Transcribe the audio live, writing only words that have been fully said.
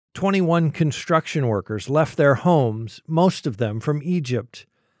21 construction workers left their homes, most of them from Egypt.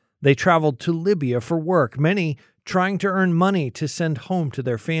 They traveled to Libya for work, many trying to earn money to send home to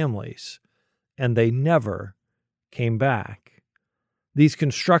their families, and they never came back. These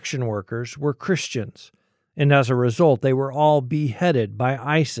construction workers were Christians, and as a result, they were all beheaded by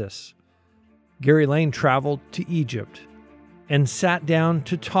ISIS. Gary Lane traveled to Egypt and sat down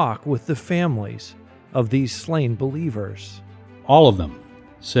to talk with the families of these slain believers. All of them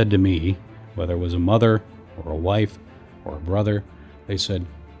said to me, whether it was a mother or a wife or a brother, they said,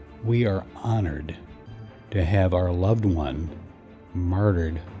 "We are honored to have our loved one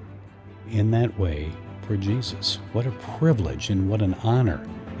martyred in that way for Jesus." What a privilege and what an honor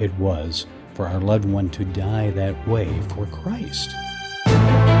it was for our loved one to die that way for Christ.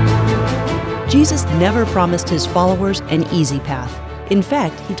 Jesus never promised his followers an easy path. In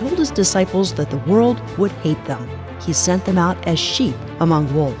fact, he told his disciples that the world would hate them. He sent them out as sheep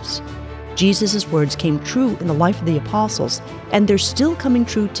among wolves. Jesus' words came true in the life of the apostles, and they're still coming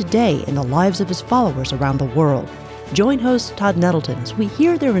true today in the lives of his followers around the world. Join host Todd Nettleton as we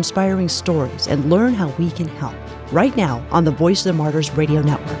hear their inspiring stories and learn how we can help. Right now on the Voice of the Martyrs Radio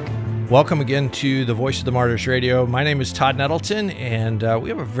Network. Welcome again to the Voice of the Martyrs Radio. My name is Todd Nettleton, and we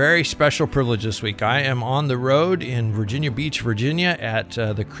have a very special privilege this week. I am on the road in Virginia Beach, Virginia at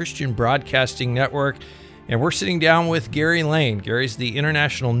the Christian Broadcasting Network, and we're sitting down with Gary Lane. Gary's the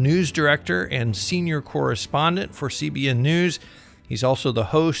International News Director and Senior Correspondent for CBN News. He's also the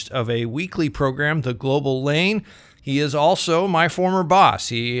host of a weekly program, The Global Lane. He is also my former boss.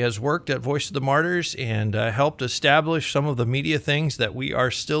 He has worked at Voice of the Martyrs and helped establish some of the media things that we are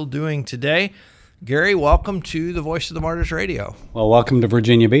still doing today. Gary, welcome to the Voice of the Martyrs Radio. Well, welcome to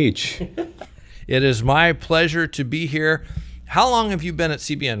Virginia Beach. It is my pleasure to be here. How long have you been at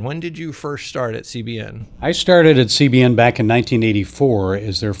CBN? When did you first start at CBN? I started at CBN back in 1984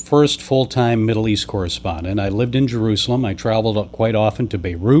 as their first full-time Middle East correspondent. I lived in Jerusalem. I traveled quite often to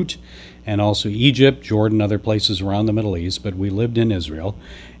Beirut and also Egypt, Jordan, other places around the Middle East, but we lived in Israel.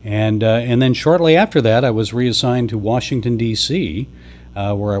 And then shortly after that, I was reassigned to Washington, D.C.,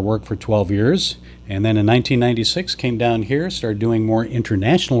 where I worked for 12 years. And then in 1996, came down here, started doing more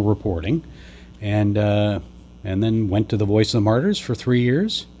international reporting, and then went to the Voice of the Martyrs for 3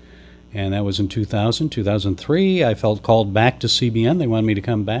 years. And that was in 2000, 2003. I felt called back to CBN. They wanted me to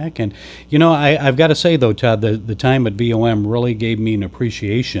come back. And, you know, I've got to say, though, Todd, the time at VOM really gave me an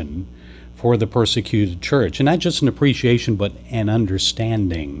appreciation for the persecuted church. And not just an appreciation, but an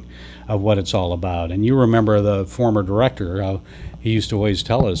understanding of what it's all about. And you remember the former director, he used to always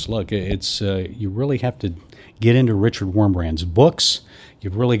tell us, look, it's you really have to get into Richard Wurmbrand's books.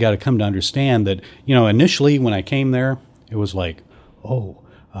 You've really got to come to understand that, you know, initially when I came there, it was like,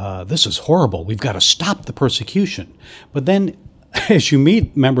 this is horrible. We've got to stop the persecution. But then as you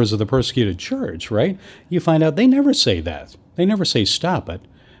meet members of the persecuted church, right, you find out they never say that. They never say stop it.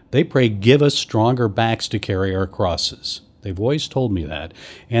 They pray, give us stronger backs to carry our crosses. They've always told me that.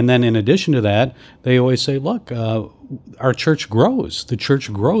 And then in addition to that, they always say, look, our church grows. The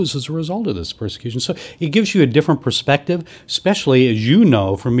church grows as a result of this persecution. So it gives you a different perspective, especially as you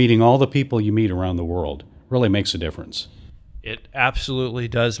know from meeting all the people you meet around the world. Really makes a difference. It absolutely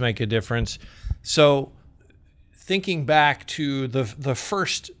does make a difference. So thinking back to the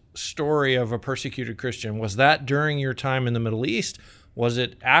first story of a persecuted Christian, was that during your time in the Middle East? Was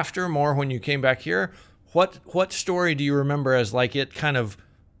it after, more when you came back here? What story do you remember as like it kind of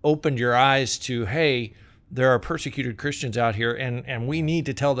opened your eyes to, hey, there are persecuted Christians out here and we need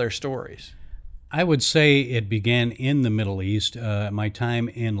to tell their stories? I would say it began in the Middle East, my time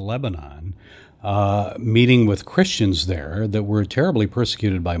in Lebanon, meeting with Christians there that were terribly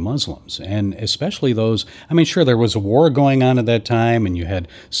persecuted by Muslims, and especially those, I mean, sure, there was a war going on at that time, and you had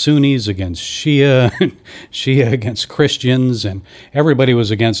Sunnis against Shia, Shia against Christians, and everybody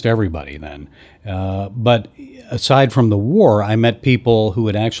was against everybody then. But aside from the war, I met people who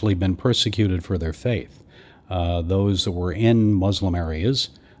had actually been persecuted for their faith, those that were in Muslim areas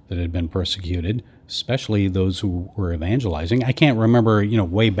that had been persecuted, especially those who were evangelizing. I can't remember,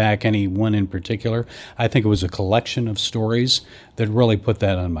 way back any one in particular. I think it was a collection of stories that really put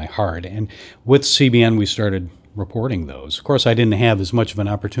that on my heart. And with CBN, we started reporting those. Of course, I didn't have as much of an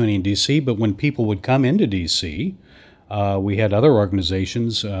opportunity in D.C., but when people would come into D.C., we had other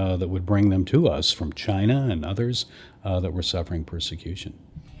organizations that would bring them to us from China and others that were suffering persecution.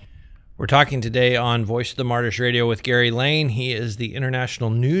 We're talking today on Voice of the Martyrs Radio with Gary Lane. He is the International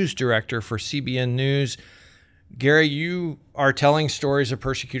News Director for CBN News. Gary, you are telling stories of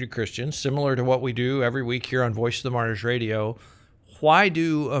persecuted Christians, similar to what we do every week here on Voice of the Martyrs Radio. Why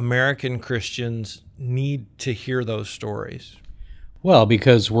do American Christians need to hear those stories? Well,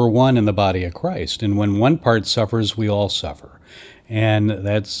 because we're one in the body of Christ, and when one part suffers, we all suffer. And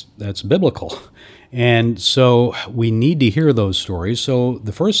that's biblical. And so we need to hear those stories. So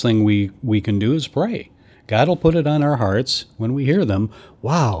the first thing we can do is pray. God will put it on our hearts when we hear them.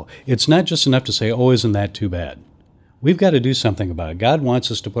 Wow, it's not just enough to say, oh, isn't that too bad? We've got to do something about it. God wants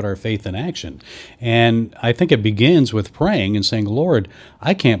us to put our faith in action. And I think it begins with praying and saying, Lord,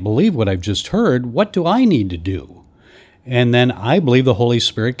 I can't believe what I've just heard. What do I need to do? And then I believe the Holy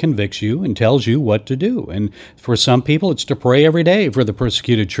Spirit convicts you and tells you what to do. And for some people, it's to pray every day for the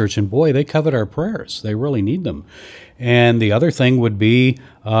persecuted church. And boy, they covet our prayers. They really need them. And the other thing would be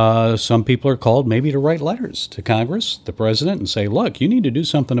some people are called maybe to write letters to Congress, the president, and say, look, you need to do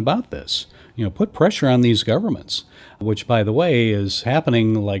something about this. You know, put pressure on these governments, which, by the way, is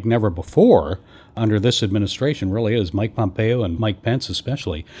happening like never before under this administration, really is, Mike Pompeo and Mike Pence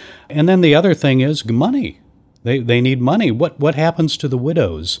especially. And then the other thing is money. They need money. What happens to the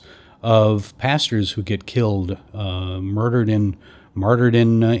widows of pastors who get killed, martyred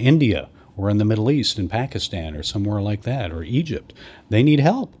in India or in the Middle East, in Pakistan or somewhere like that, or Egypt? They need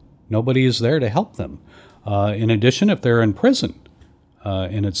help. Nobody is there to help them. In addition, if they're in prison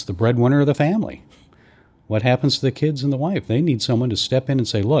and it's the breadwinner of the family, what happens to the kids and the wife? They need someone to step in and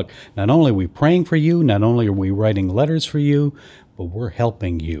say, look, not only are we praying for you, not only are we writing letters for you, but we're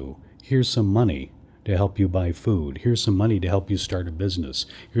helping you. Here's some money to help you buy food. Here's some money to help you start a business.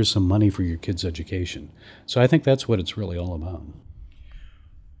 Here's some money for your kids' education. So I think that's what it's really all about.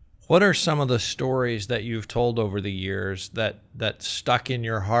 What are some of the stories that you've told over the years that stuck in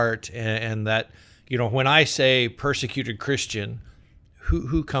your heart, and that, you know, when I say persecuted Christian,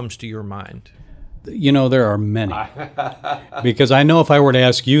 who comes to your mind? You know, there are many. Because I know if I were to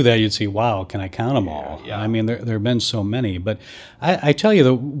ask you that, you'd say, wow, can I count them all? Yeah. I mean, there have been so many. But I tell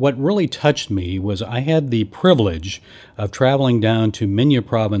you, what really touched me was I had the privilege of traveling down to Minya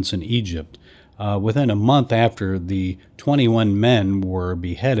province in Egypt within a month after the 21 men were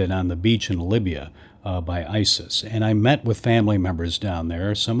beheaded on the beach in Libya by ISIS. And I met with family members down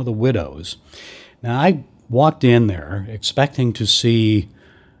there, some of the widows. Now, I walked in there expecting to see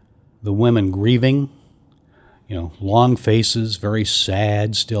the women grieving, you know, long faces, very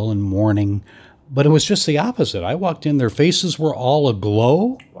sad, still in mourning. But it was just the opposite. I walked in, their faces were all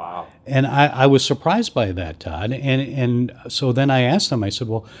aglow. Wow. And I was surprised by that, Todd. And so then I asked them, I said,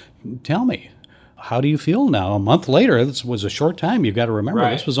 well, tell me, how do you feel now? A month later, this was a short time. You've got to remember,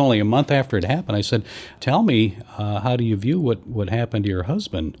 This was only a month after it happened. I said, tell me, how do you view what happened to your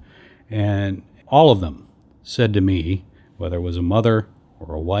husband? And all of them said to me, whether it was a mother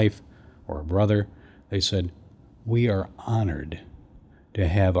or a wife or a brother, they said, we are honored to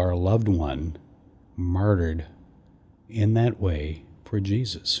have our loved one martyred in that way for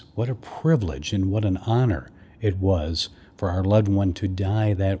Jesus. What a privilege and what an honor it was for our loved one to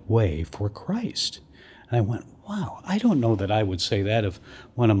die that way for Christ. And I went, wow, I don't know that I would say that if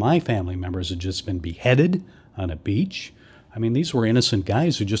one of my family members had just been beheaded on a beach. I mean, these were innocent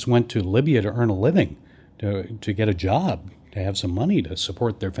guys who just went to Libya to earn a living, to get a job, to have some money to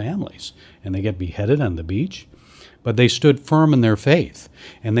support their families, and they get beheaded on the beach. But they stood firm in their faith,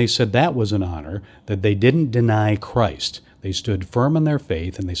 and they said that was an honor, that they didn't deny Christ. They stood firm in their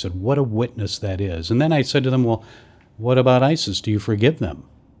faith, and they said, what a witness that is. And then I said to them, well, what about ISIS? Do you forgive them?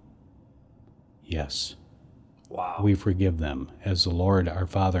 Yes. Wow. We forgive them as the Lord, our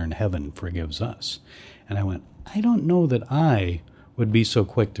Father in heaven, forgives us. And I went, I don't know that I would be so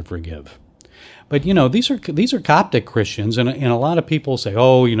quick to forgive. But, you know, these are Coptic Christians, and a lot of people say,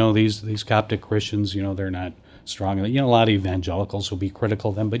 oh, you know, these Coptic Christians, you know, they're not strong. You know, a lot of evangelicals will be critical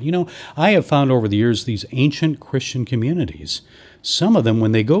of them. But, you know, I have found over the years these ancient Christian communities, some of them,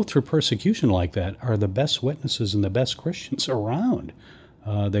 when they go through persecution like that, are the best witnesses and the best Christians around.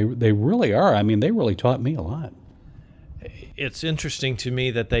 They really are. I mean, they really taught me a lot. It's interesting to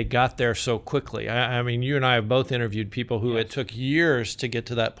me that they got there so quickly. I mean, you and I have both interviewed people who it took years to get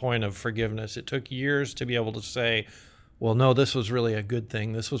to that point of forgiveness. It took years to be able to say, well, no, this was really a good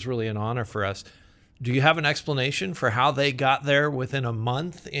thing. This was really an honor for us. Do you have an explanation for how they got there within a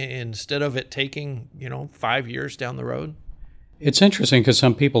month instead of it taking, 5 years down the road? It's interesting because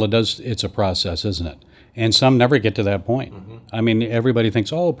some people, it's a process, isn't it? And some never get to that point. Mm-hmm. I mean, everybody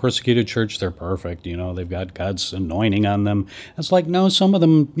thinks, oh, persecuted church, they're perfect. They've got God's anointing on them. It's like, no, some of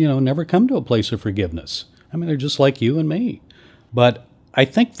them, never come to a place of forgiveness. I mean, they're just like you and me. But I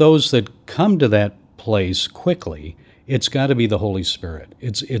think those that come to that place quickly, it's got to be the Holy Spirit.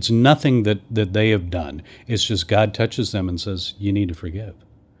 It's nothing that they have done. It's just God touches them and says, you need to forgive.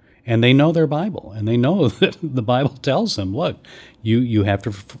 And they know their Bible, and they know that the Bible tells them, look, you have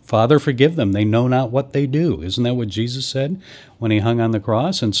to, Father, forgive them. They know not what they do. Isn't that what Jesus said when he hung on the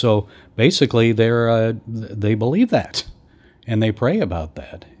cross? And so basically they believe that, and they pray about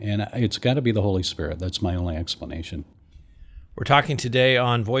that. And it's got to be the Holy Spirit. That's my only explanation. We're talking today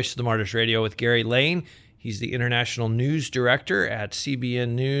on Voice of the Martyrs Radio with Gary Lane. He's the International News Director at CBN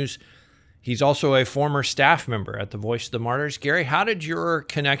News. He's also a former staff member at the Voice of the Martyrs. Gary, how did your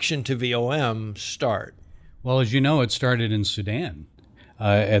connection to VOM start? Well, as you know, it started in Sudan.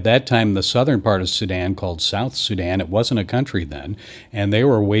 At that time, the southern part of Sudan, called South Sudan, it wasn't a country then, and they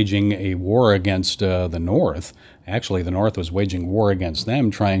were waging a war against the North. Actually, the North was waging war against them,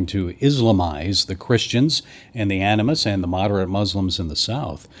 trying to Islamize the Christians and the animists and the moderate Muslims in the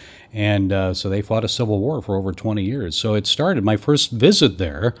South. And so they fought a civil war for over 20 years. So it started, my first visit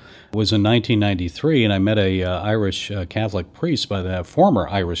there was in 1993, and I met a Irish Catholic priest, former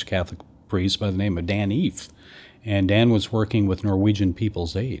Irish Catholic priest by the name of Dan Eath. And Dan was working with Norwegian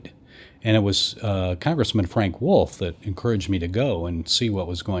People's Aid. And it was Congressman Frank Wolf that encouraged me to go and see what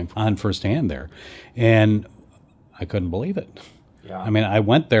was going on firsthand there. And I couldn't believe it. Yeah. I mean, I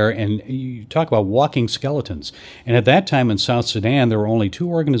went there, and you talk about walking skeletons. And at that time in South Sudan, there were only two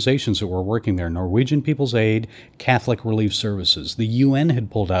organizations that were working there, Norwegian People's Aid, Catholic Relief Services. The UN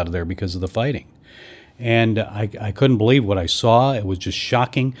had pulled out of there because of the fighting. And I couldn't believe what I saw. It was just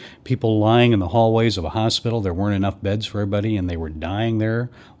shocking. People lying in the hallways of a hospital. There weren't enough beds for everybody, and they were dying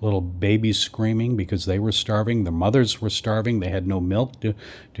there. Little babies screaming because they were starving. Their mothers were starving. They had no milk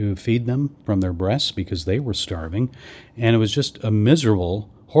to feed them from their breasts because they were starving. And it was just a miserable,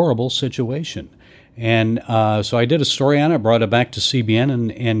 horrible situation. And so I did a story on it, brought it back to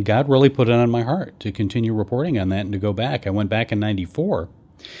CBN, and God really put it on my heart to continue reporting on that and to go back. I went back in 94.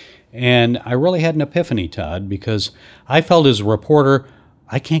 And I really had an epiphany, Todd, because I felt as a reporter,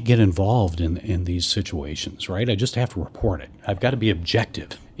 I can't get involved in these situations, right? I just have to report it. I've got to be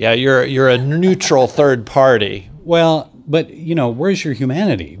objective. Yeah, you're a neutral third party. Well, but where's your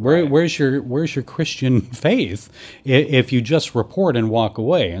humanity? Where's your Christian faith if you just report and walk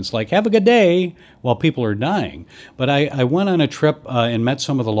away? And it's like, have a good day while people are dying. But I went on a trip and met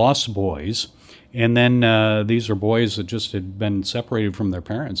some of the Lost Boys. And then these are boys that just had been separated from their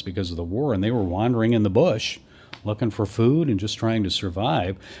parents because of the war, and they were wandering in the bush looking for food and just trying to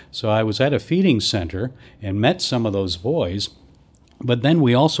survive. So I was at a feeding center and met some of those boys. But then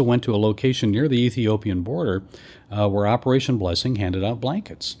we also went to a location near the Ethiopian border where Operation Blessing handed out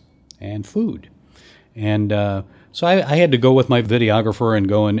blankets and food. And so I had to go with my videographer and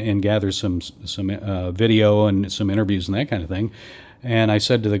go and gather some video and some interviews and that kind of thing. And I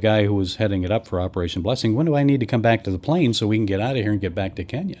said to the guy who was heading it up for Operation Blessing, when do I need to come back to the plane so we can get out of here and get back to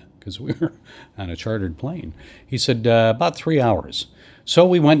Kenya? Because we were on a chartered plane. He said, about 3 hours. So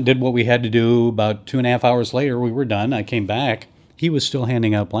we went and did what we had to do. About 2.5 hours later, we were done. I came back. He was still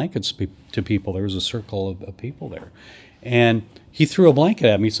handing out blankets to people. There was a circle of people there. And he threw a blanket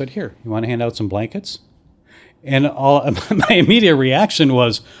at me. He said, here, you want to hand out some blankets? And my immediate reaction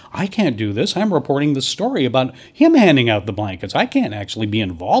was, I can't do this. I'm reporting the story about him handing out the blankets. I can't actually be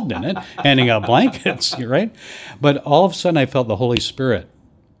involved in it, handing out blankets, right? But all of a sudden, I felt the Holy Spirit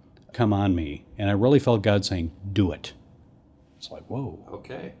come on me, and I really felt God saying, do it. It's like, whoa.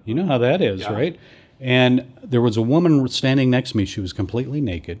 Okay. You know how that is, yeah. Right? And there was a woman standing next to me. She was completely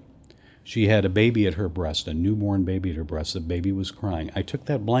naked. She had a baby at her breast, a newborn baby at her breast. The baby was crying. I took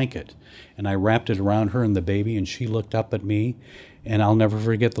that blanket and I wrapped it around her and the baby, and she looked up at me, and I'll never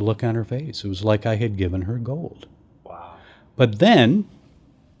forget the look on her face. It was like I had given her gold. Wow. But then,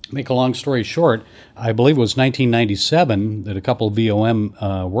 make a long story short, I believe it was 1997 that a couple of VOM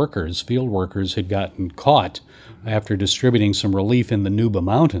field workers, had gotten caught after distributing some relief in the Nuba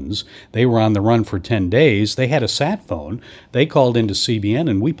Mountains. They were on the run for 10 days. They had a sat phone. They called into CBN,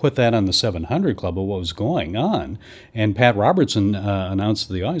 and we put that on the 700 Club of what was going on. And Pat Robertson announced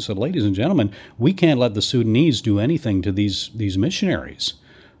to the audience, said, ladies and gentlemen, we can't let the Sudanese do anything to these missionaries.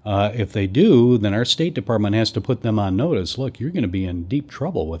 If they do, then our State Department has to put them on notice. Look, you're going to be in deep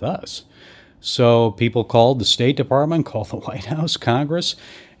trouble with us. So people called the State Department, called the White House, Congress,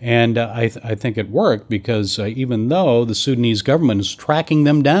 and I think it worked because even though the Sudanese government is tracking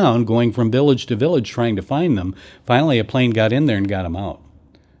them down, going from village to village trying to find them, finally a plane got in there and got them out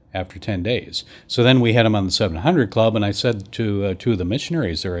after 10 days. So then we had them on the 700 Club, and I said to two of the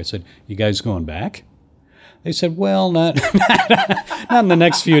missionaries there, I said, you guys going back? They said, well, not in the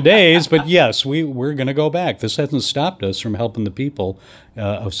next few days, but yes, we're going to go back. This hasn't stopped us from helping the people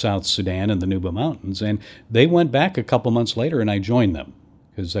of South Sudan and the Nuba Mountains. And they went back a couple months later, and I joined them.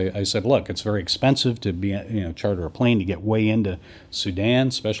 Because I said, look, it's very expensive to charter a plane to get way into Sudan,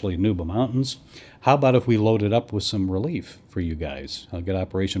 especially Nuba Mountains. How about if we load it up with some relief for you guys? I'll get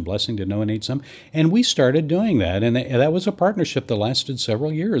Operation Blessing to donate some. And we started doing that, and that was a partnership that lasted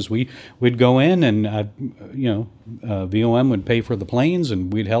several years. We'd go in, and VOM would pay for the planes,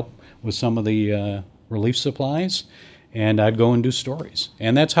 and we'd help with some of the relief supplies, and I'd go and do stories.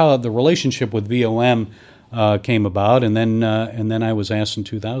 And that's how the relationship with VOM came about. And then I was asked in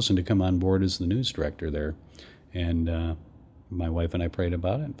 2000 to come on board as the news director there, and my wife and I prayed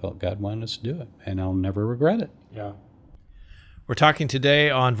about it and felt God wanted us to do it, and I'll never regret it. Yeah. We're talking today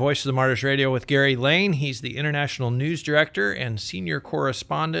on Voice of the Martyrs Radio with Gary Lane. He's the International News Director and Senior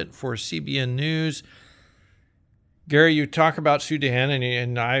Correspondent for CBN News. Gary, you talk about Sudan,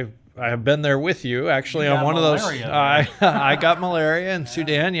 and I have been there with you, actually, on one malaria, of those. I got malaria in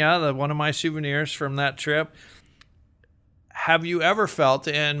Sudan, one of my souvenirs from that trip. Have you ever felt,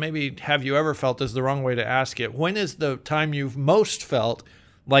 and maybe have you ever felt is the wrong way to ask it, when is the time you've most felt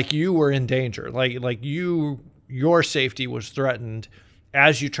like you were in danger, like your safety was threatened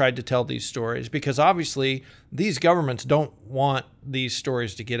as you tried to tell these stories? Because obviously these governments don't want these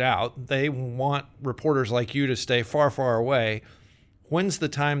stories to get out. They want reporters like you to stay far, far away. When's the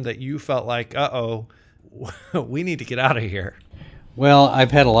time that you felt like, we need to get out of here? Well,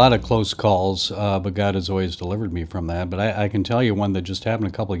 I've had a lot of close calls, but God has always delivered me from that. But I can tell you one that just happened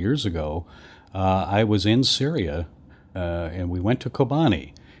a couple of years ago. I was in Syria, and we went to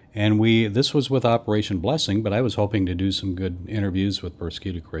Kobani. And this was with Operation Blessing, but I was hoping to do some good interviews with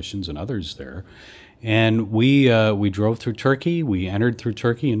persecuted Christians and others there. And we drove through Turkey. We entered through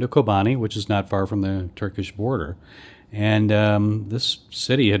Turkey into Kobani, which is not far from the Turkish border. And this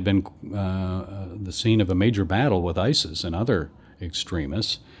city had been the scene of a major battle with ISIS and other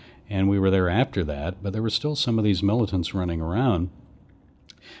extremists, and we were there after that, but there were still some of these militants running around.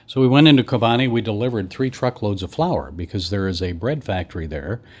 So we went into Kobani. We delivered 3 truckloads of flour because there is a bread factory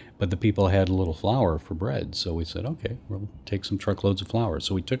there, but the people had a little flour for bread. So we said, okay, we'll take some truckloads of flour.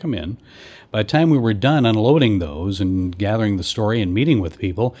 So we took them in. By the time we were done unloading those and gathering the story and meeting with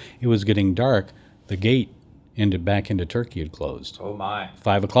people, it was getting dark. The gate back into Turkey had closed. Oh my.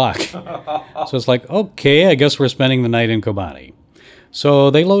 5 o'clock. So it's like, okay, I guess we're spending the night in Kobani. So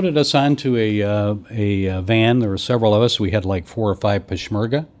they loaded us onto a van. There were several of us. We had like 4 or 5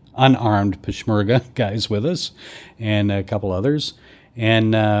 Peshmerga, unarmed Peshmerga guys with us, and a couple others.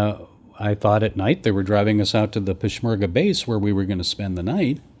 And I thought at night they were driving us out to the Peshmerga base where we were going to spend the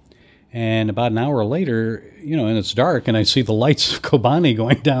night. And about an hour later, and it's dark, and I see the lights of Kobani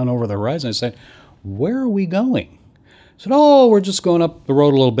going down over the horizon. I said, where are we going? I said, we're just going up the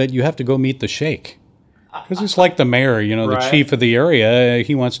road a little bit. You have to go meet the sheikh. Because it's like the mayor, the chief of the area.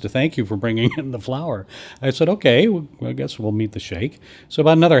 He wants to thank you for bringing in the flour. I said, okay, I guess we'll meet the sheikh. So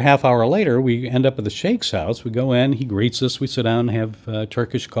about another half hour later, we end up at the sheikh's house. We go in, he greets us. We sit down and have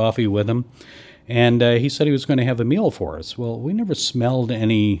Turkish coffee with him. And he said he was going to have a meal for us. Well, we never smelled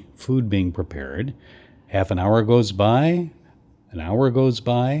any food being prepared. Half an hour goes by, an hour goes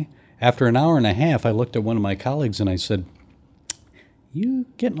by. After an hour and a half, I looked at one of my colleagues and I said, you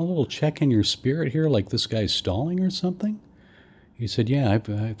getting a little check in your spirit here, like this guy's stalling or something? He said, yeah, I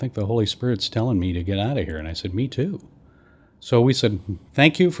think the Holy Spirit's telling me to get out of here. And I said, me too. So we said,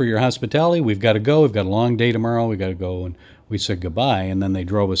 thank you for your hospitality. We've got to go. We've got a long day tomorrow. We've got to go. And we said goodbye. And then they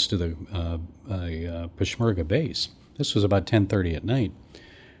drove us to the Peshmerga base. This was about 10:30 at night.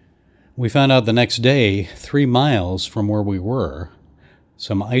 We found out the next day, 3 miles from where we were,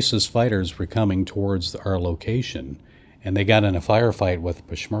 some ISIS fighters were coming towards our location, and they got in a firefight with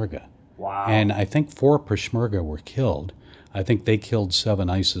Peshmerga. Wow. And I think 4 Peshmerga were killed. I think they killed 7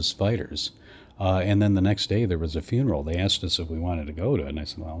 ISIS fighters. And then the next day there was a funeral. They asked us if we wanted to go to it, and I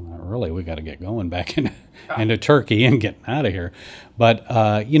said, well, not really. We got to get going back into Turkey and getting out of here. But,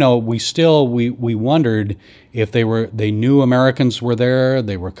 we wondered if they knew Americans were there.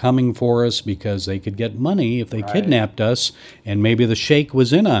 They were coming for us because they could get money if they kidnapped us, and maybe the sheikh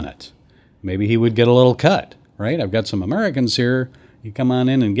was in on it. Maybe he would get a little cut, right? I've got some Americans here. You come on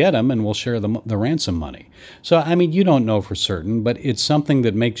in and get them, and we'll share the ransom money. So, I mean, you don't know for certain, but it's something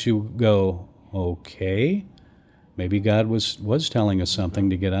that makes you go, okay, maybe God was telling us something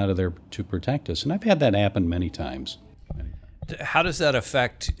to get out of there to protect us. And I've had that happen many times. How does that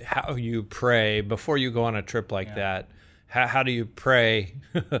affect how you pray before you go on a trip like that? How do you pray,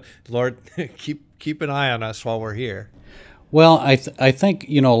 Lord, keep an eye on us while we're here? Well, I think,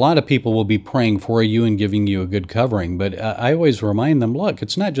 a lot of people will be praying for you and giving you a good covering, but I always remind them, look,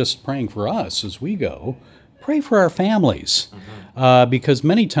 it's not just praying for us as we go. Pray for our families, because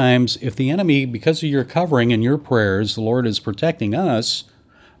many times if the enemy, because of your covering and your prayers, the Lord is protecting us,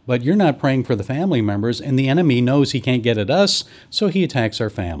 but you're not praying for the family members, and the enemy knows he can't get at us, so he attacks our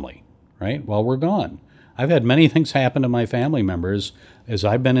family, right, while we're gone. I've had many things happen to my family members as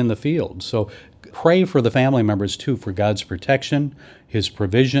I've been in the field. So pray for the family members, too, for God's protection, His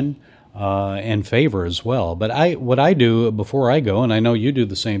provision, and favor as well. But what I do before I go, and I know you do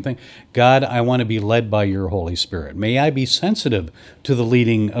the same thing, God, I want to be led by your Holy Spirit. May I be sensitive to the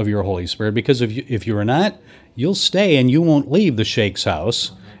leading of your Holy Spirit, because if you are not, you'll stay and you won't leave the Sheikh's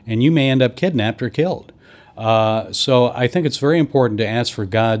house, and you may end up kidnapped or killed. So I think it's very important to ask for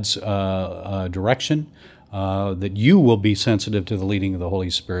God's direction, that you will be sensitive to the leading of the Holy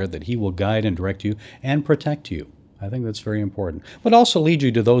Spirit, that He will guide and direct you and protect you. I think that's very important. But also lead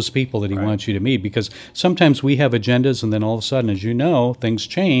you to those people that He wants you to meet, because sometimes we have agendas and then all of a sudden, as you know, things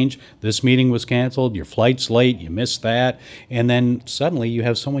change. This meeting was canceled, your flight's late, you missed that, and then suddenly you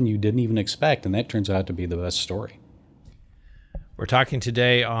have someone you didn't even expect, and that turns out to be the best story. We're talking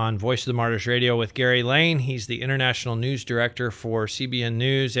today on Voice of the Martyrs Radio with Gary Lane. He's the International News Director for CBN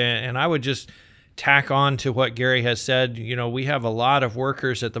News, and I would just tack on to what Gary has said. You know, we have a lot of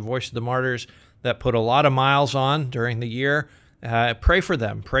workers at the Voice of the Martyrs that put a lot of miles on during the year. Pray for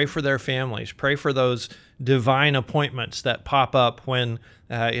them. Pray for their families. Pray for those divine appointments that pop up when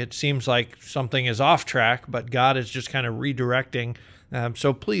it seems like something is off track, but God is just kind of redirecting.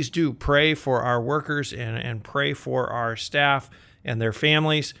 So please do pray for our workers and pray for our staff and their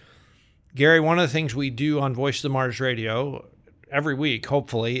families. Gary, one of the things we do on Voice of the Martyrs Radio every week,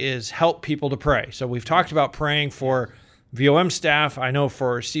 hopefully, is help people to pray. So we've talked about praying for VOM staff, I know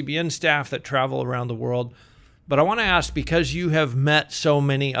for CBN staff that travel around the world. But I want to ask, because you have met so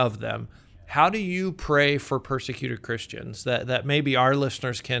many of them, how do you pray for persecuted Christians that maybe our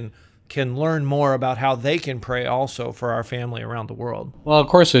listeners can learn more about how they can pray also for our family around the world? Well, of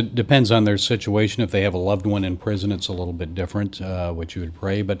course, it depends on their situation. If they have a loved one in prison, it's a little bit different what you would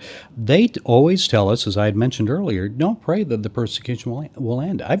pray. But they always tell us, as I had mentioned earlier, don't pray that the persecution will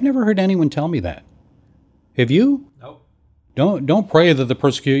end. I've never heard anyone tell me that. Have you? Nope. Don't pray that the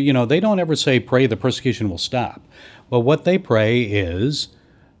persecution, they don't ever say pray the persecution will stop. But what they pray is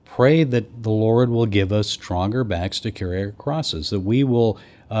pray that the Lord will give us stronger backs to carry our crosses, that we will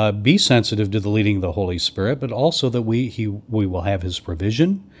be sensitive to the leading of the Holy Spirit, but also that we will have His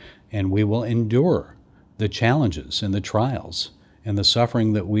provision, and we will endure the challenges and the trials and the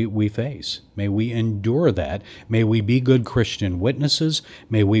suffering that we face. May we endure that. May we be good Christian witnesses.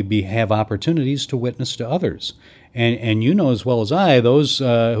 May we have opportunities to witness to others. And you know as well as I, those who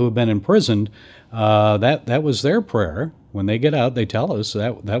have been imprisoned, that was their prayer. When they get out, they tell us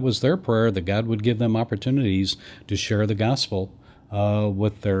that was their prayer, that God would give them opportunities to share the gospel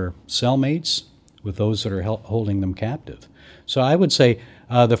with their cellmates, with those that are holding them captive. So I would say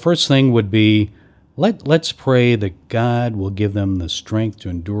the first thing would be, let's pray that God will give them the strength to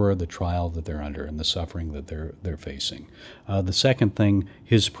endure the trial that they're under and the suffering that they're facing. The second thing,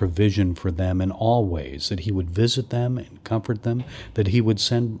 His provision for them in all ways, that He would visit them and comfort them, that He would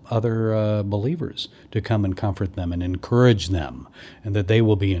send other believers to come and comfort them and encourage them, and that they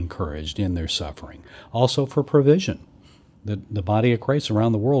will be encouraged in their suffering. Also for provision, that the body of Christ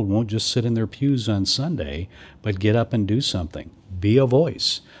around the world won't just sit in their pews on Sunday, but get up and do something, be a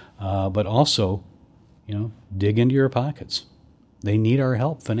voice, but also dig into your pockets. They need our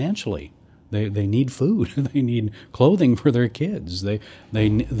help financially. They need food. They need clothing for their kids. They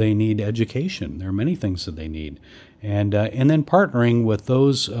need education. There are many things that they need, and then partnering with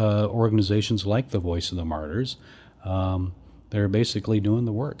those organizations like the Voice of the Martyrs. They're basically doing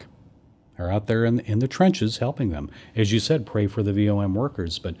the work. They're out there in the trenches helping them. As you said, pray for the VOM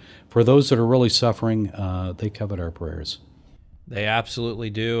workers, but for those that are really suffering, they covet our prayers. They absolutely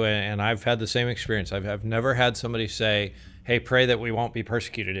do, and I've had the same experience. I've never had somebody say, hey, pray that we won't be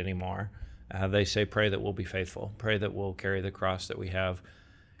persecuted anymore. They say, pray that we'll be faithful. Pray that we'll carry the cross that we have.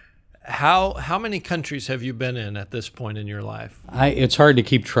 How many countries have you been in at this point in your life? It's hard to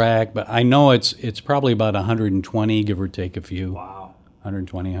keep track, but I know it's probably about 120, give or take a few. Wow.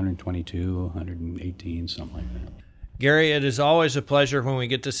 120, 122, 118, something like that. Gary, it is always a pleasure when we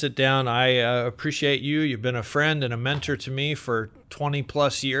get to sit down. I appreciate you. You've been a friend and a mentor to me for 20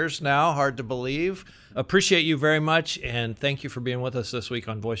 plus years now. Hard to believe. Appreciate you very much, and thank you for being with us this week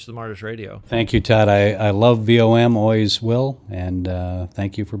on Voice of the Martyrs Radio. Thank you, Todd. I love VOM, always will, and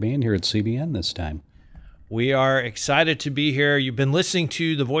thank you for being here at CBN this time. We are excited to be here. You've been listening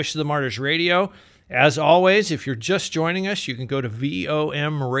to the Voice of the Martyrs Radio. As always, if you're just joining us, you can go to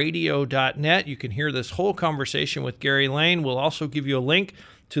vomradio.net. You can hear this whole conversation with Gary Lane. We'll also give you a link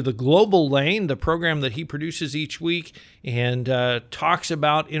to the Global Lane, the program that he produces each week and talks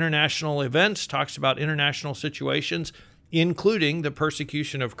about international events, talks about international situations. including the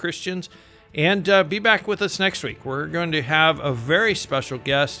persecution of Christians. And be back with us next week. We're going to have a very special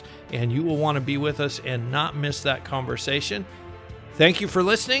guest, and you will want to be with us and not miss that conversation. Thank you for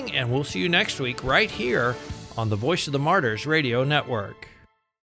listening, and we'll see you next week right here on the Voice of the Martyrs Radio Network.